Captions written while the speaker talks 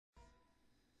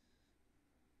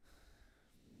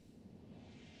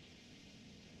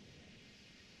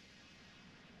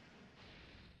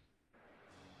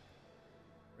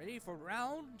ready for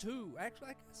round 2. Actually,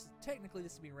 I guess technically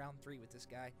this would be round 3 with this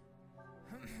guy.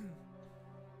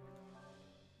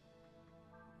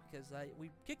 Because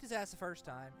we kicked his ass the first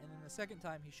time, and then the second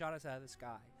time he shot us out of the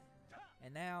sky.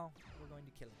 And now we're going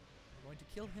to kill him. We're going to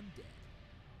kill him dead.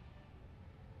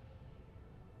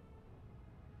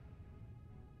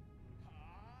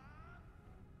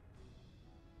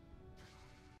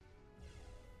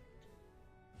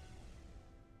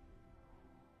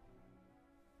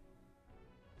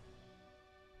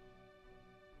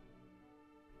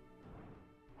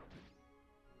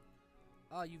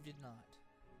 Oh, you did not.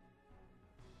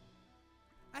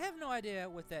 I have no idea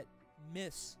what that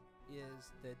miss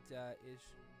is that is...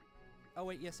 Oh,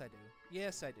 wait, yes I do.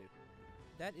 Yes, I do.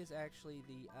 That is actually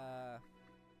the,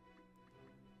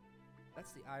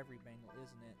 that's the ivory bangle,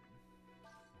 isn't it?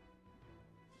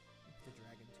 Put the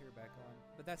dragon tear back on.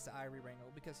 But that's the ivory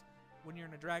bangle, because when you're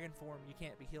in a dragon form, you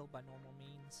can't be healed by normal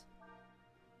means.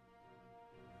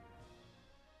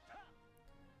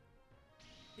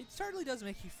 It certainly does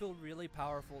make you feel really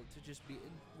powerful to just be,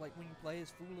 like when you play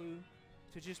as Fulu,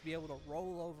 to just be able to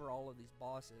roll over all of these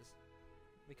bosses.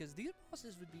 Because these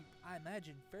bosses would be, I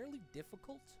imagine, fairly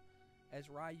difficult as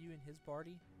Ryu and his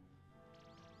party.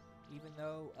 Even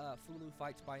though Fulu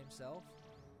fights by himself.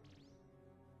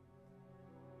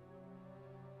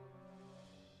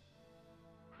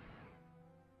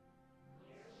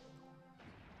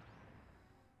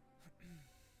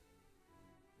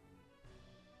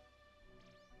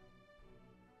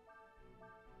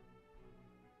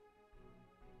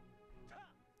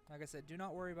 Like I said, do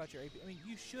not worry about your AP. I mean,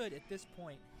 you should, at this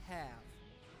point, have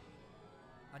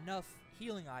enough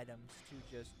healing items to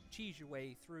just cheese your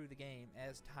way through the game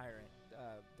as Tyrant.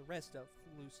 The rest of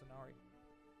Lucinari.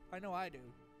 I know I do.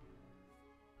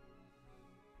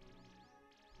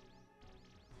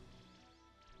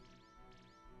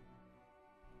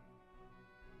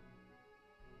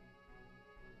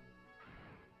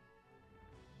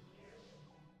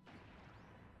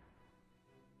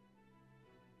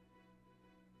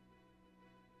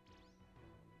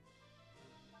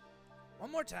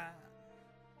 One more time.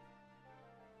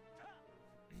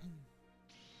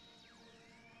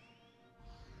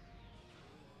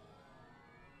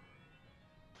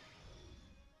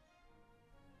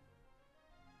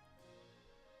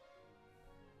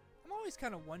 I'm always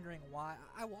kind of wondering why.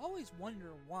 I will always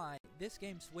wonder why this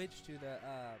game switched to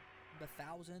the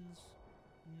thousands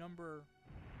number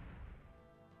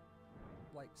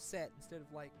like set instead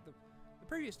of like the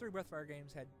previous 3 Breathfire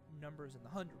games had numbers in the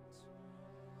hundreds.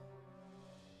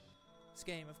 This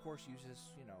game, of course,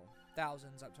 uses, you know,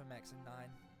 thousands up to a max of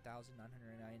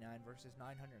 9,999 versus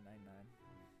 999.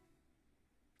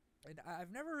 And I've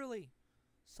never really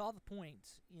saw the point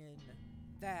in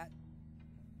that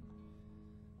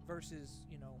versus,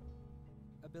 you know,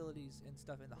 abilities and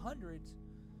stuff in the hundreds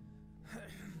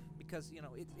because, you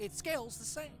know, it scales the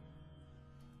same.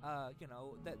 You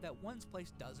know, that ones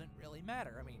place doesn't really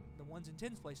matter. I mean, the ones in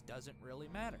tens place doesn't really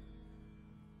matter.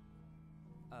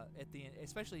 At the end,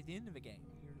 especially at the end of a game,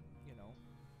 you know.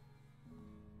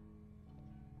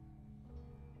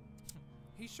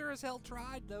 He sure as hell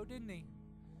tried, though, didn't he?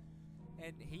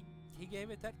 And he gave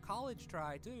it that college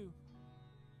try too.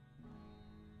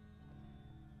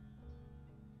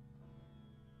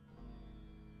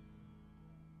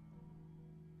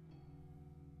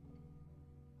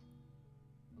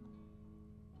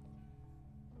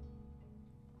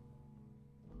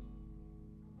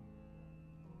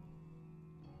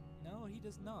 No, he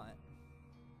does not.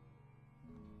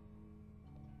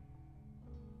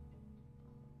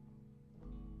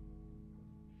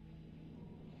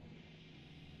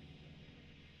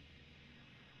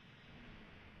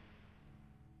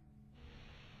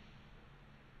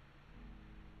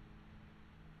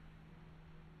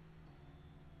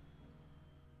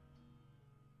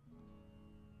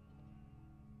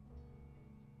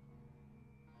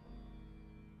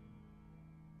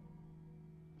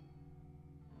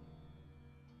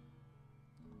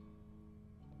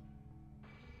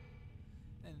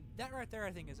 And that right there,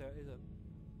 I think, is a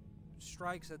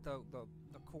strikes at the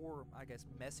core, I guess,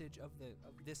 message of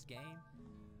this game,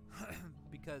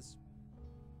 because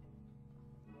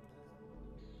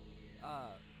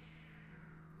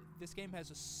this game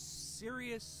has a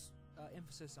serious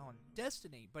emphasis on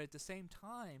destiny, but at the same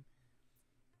time,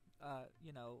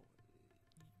 you know,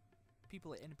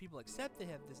 people accept they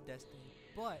have this destiny,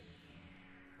 but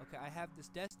okay, I have this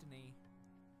destiny.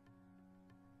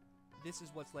 This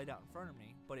is what's laid out in front of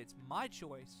me, but it's my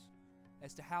choice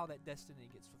as to how that destiny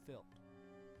gets fulfilled.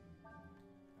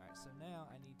 Alright, so now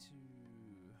I need to...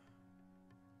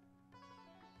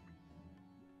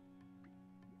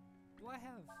 Do I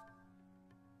have...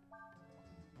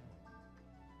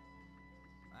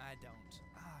 I don't.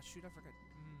 Ah, shoot, I forgot.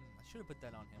 I should have put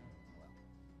that on him. Well,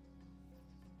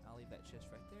 I'll leave that chest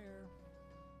right there.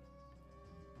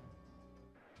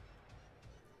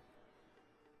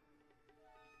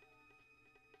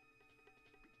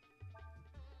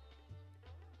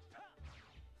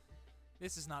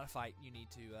 This is not a fight you need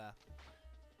to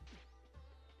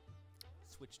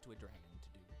switch to a dragon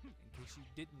to do, in case you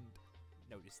didn't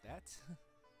notice that.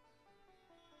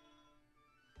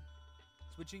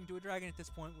 Switching to a dragon at this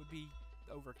point would be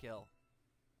overkill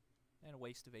and a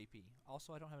waste of AP.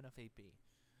 Also, I don't have enough AP,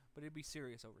 but it'd be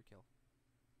serious overkill.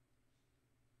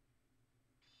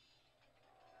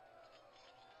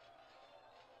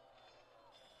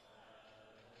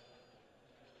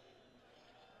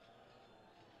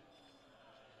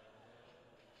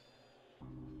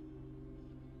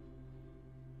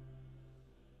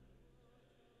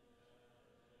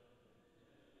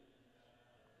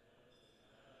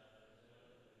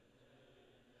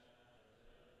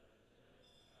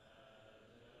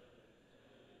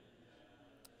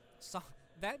 So,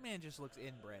 that man just looks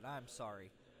inbred. I'm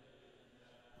sorry.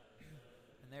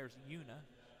 And there's Yuna.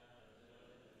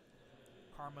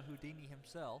 Karma Houdini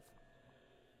himself.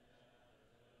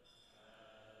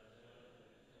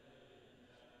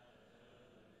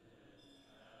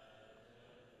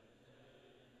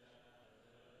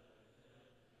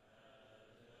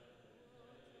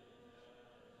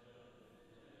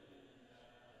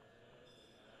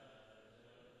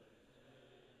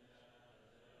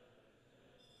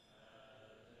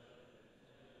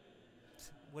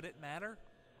 Would it matter?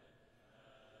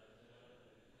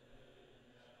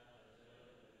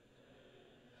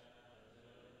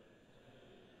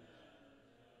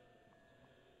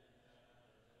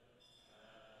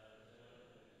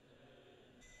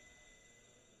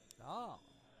 Oh.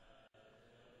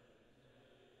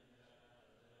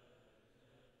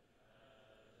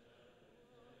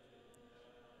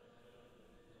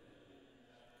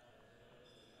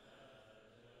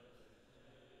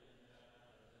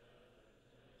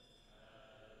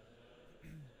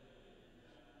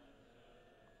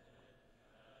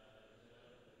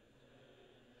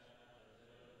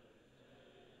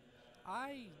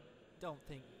 I don't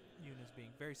think Yuna's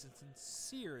being very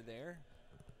sincere there.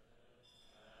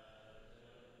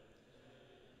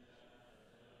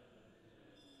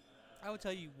 I would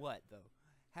tell you what, though.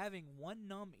 Having one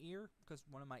numb ear, because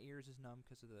one of my ears is numb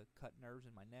because of the cut nerves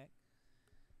in my neck,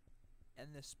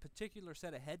 and this particular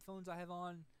set of headphones I have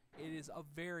on, it is a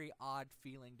very odd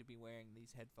feeling to be wearing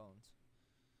these headphones.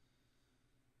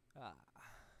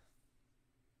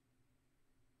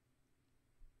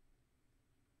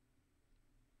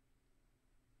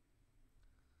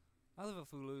 I love a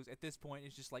Fulu's at this point.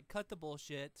 It's just like, cut the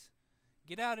bullshit.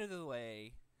 Get out of the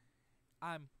way.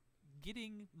 I'm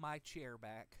getting my chair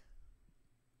back.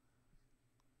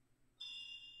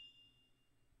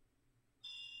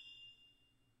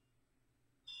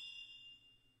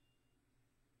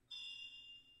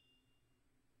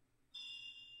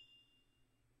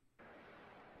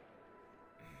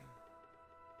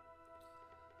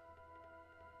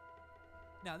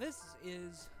 Now this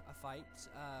is a fight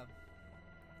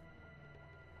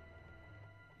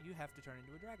you have to turn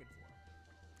into a dragon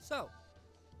for. So,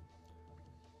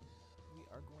 we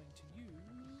are going to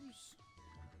use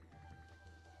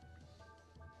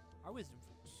our wisdom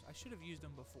fruits. I should have used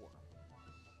them before,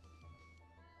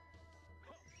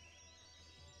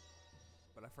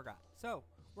 but I forgot. So,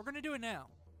 we're going to do it now.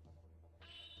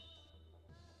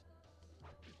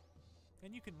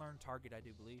 And you can learn target, I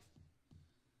do believe.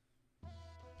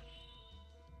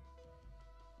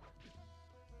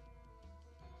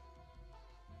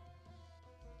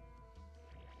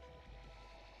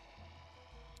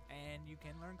 And you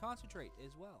can learn concentrate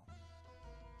as well.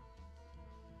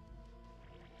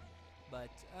 But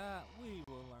we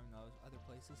will learn those other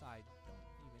places. I don't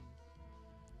even...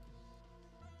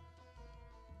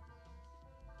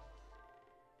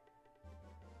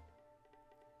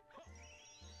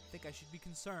 think I should be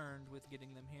concerned with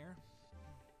getting them here.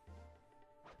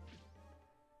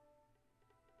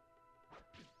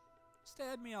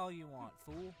 Stab me all you want,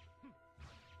 fool.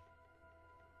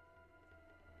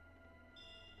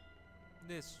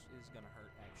 This is gonna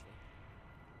hurt, actually.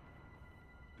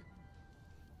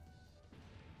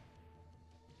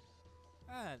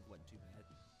 It wasn't too bad.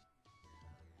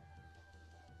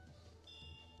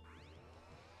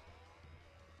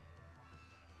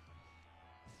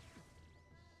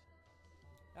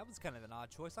 That was kind of an odd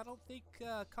choice. I don't think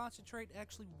concentrate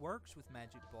actually works with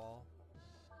Magic Ball.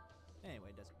 Anyway,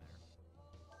 it doesn't matter.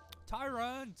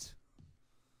 Tyrant!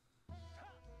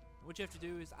 What you have to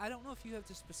do is, I don't know if you have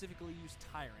to specifically use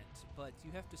Tyrant, but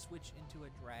you have to switch into a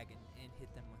dragon and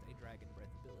hit them with a Dragon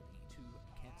Breath ability to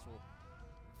cancel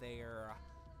their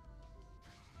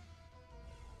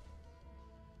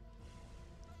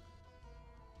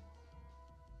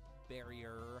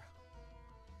barrier.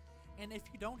 And if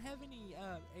you don't have any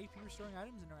AP restoring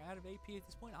items and are out of AP at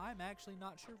this point, I'm actually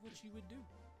not sure what you would do.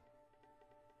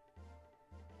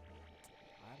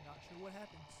 I'm not sure what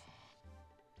happens.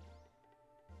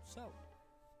 So,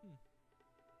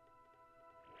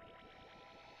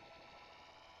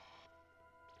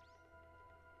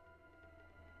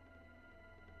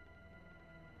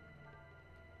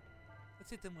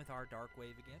 let's hit them with our Dark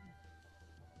Wave again.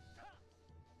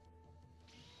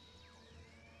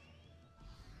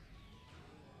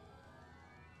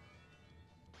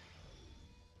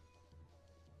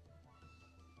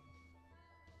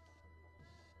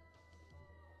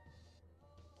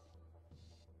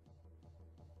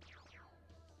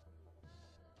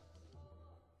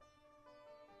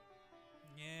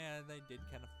 Yeah, they did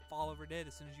kind of fall over dead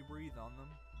as soon as you breathe on them.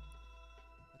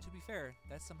 But to be fair,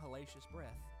 that's some hellacious breath.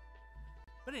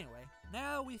 But anyway,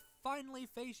 now we finally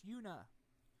face Yuna.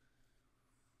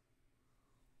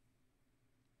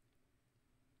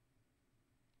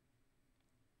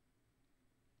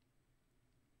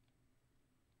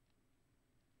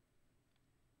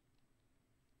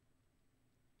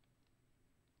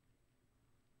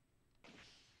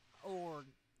 Or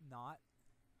not.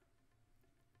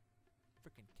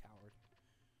 Freaking coward.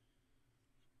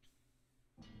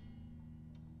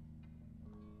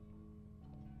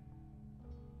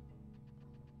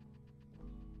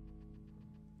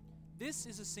 This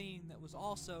is a scene that was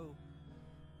also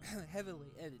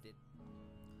heavily edited.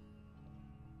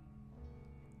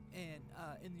 And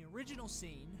in the original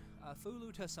scene,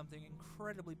 Fulu does something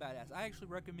incredibly badass. I actually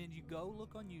recommend you go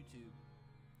look on YouTube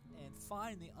and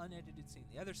find the unedited scene.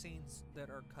 The other scenes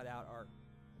that are cut out are,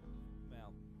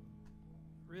 well,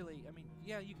 really, I mean,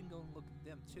 yeah, you can go and look at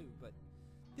them too, but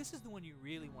this is the one you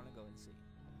really want to go and see.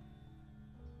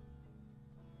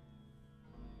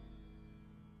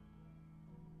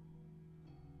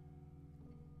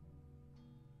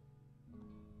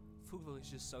 Fulu is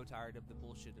just so tired of the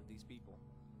bullshit of these people.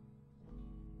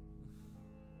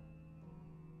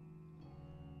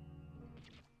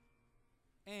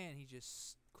 And he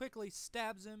just quickly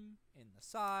stabs him in the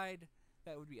side.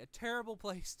 That would be a terrible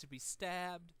place to be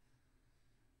stabbed.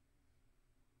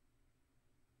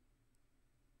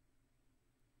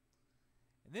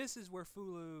 And this is where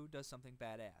Fulu does something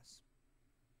badass.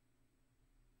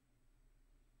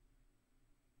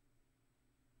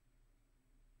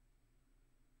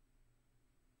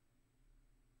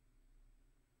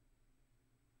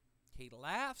 He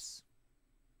laughs,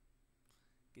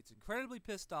 gets incredibly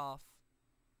pissed off,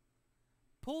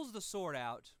 pulls the sword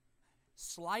out,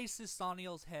 slices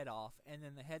Soniel's head off, and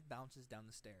then the head bounces down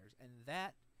the stairs. And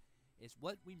that is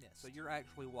what we missed. So you're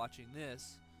actually watching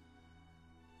this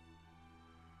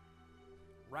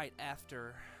right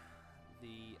after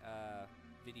the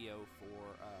video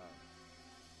for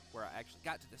where I actually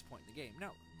got to this point in the game.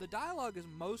 Now, the dialogue is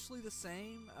mostly the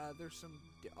same. There's some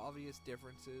obvious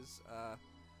differences.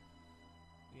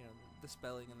 You know, the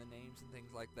spelling and the names and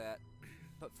things like that.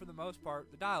 But for the most part,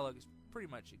 the dialogue is pretty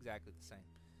much exactly the same.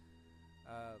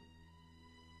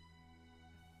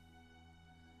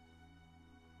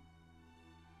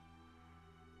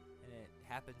 And it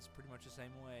happens pretty much the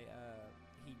same way.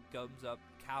 He comes up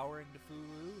cowering to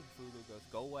Fulu, and Fulu goes,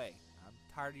 "Go away. I'm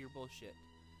tired of your bullshit."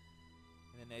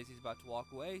 And then as he's about to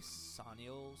walk away,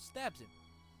 Soniel stabs him.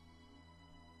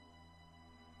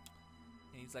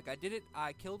 And he's like, "I did it.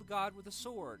 I killed God with a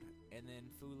sword." And then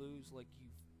Fulu's like, "You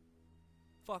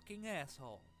fucking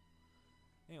asshole."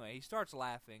 Anyway, he starts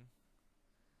laughing.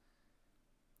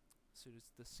 As soon as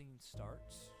the scene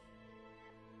starts,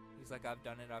 he's like, "I've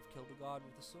done it. I've killed a god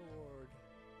with a sword."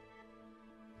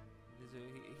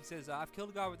 He says, "I've killed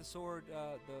a god with a sword.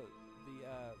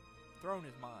 The throne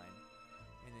is mine."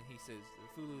 And then he says,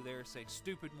 Fulu there saying,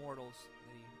 "Stupid mortals."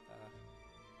 And he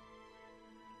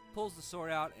pulls the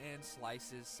sword out and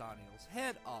slices Soniel's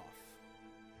head off.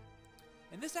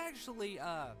 And this actually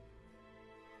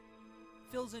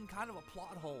fills in kind of a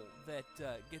plot hole that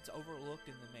gets overlooked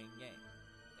in the main game.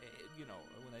 You know,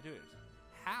 when they do it.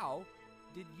 How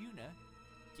did Yuna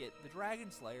get the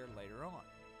Dragon Slayer later on?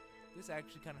 This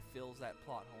actually kind of fills that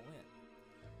plot hole in.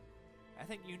 I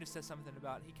think Yuna says something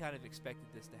about he kind of expected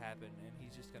this to happen, and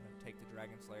he's just going to take the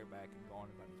Dragon Slayer back and go on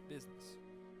about his business.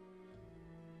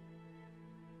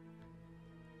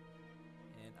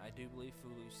 And I do believe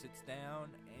Fulu sits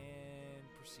down and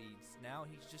proceeds. Now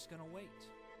he's just going to wait.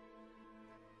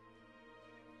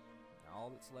 All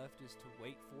that's left is to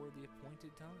wait for the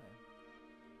appointed time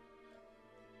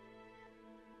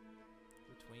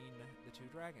between the two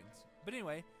dragons. But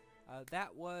anyway,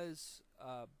 that was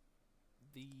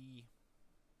the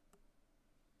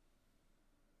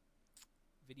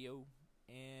video,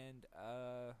 and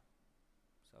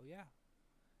so yeah,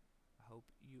 I hope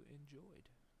you enjoyed.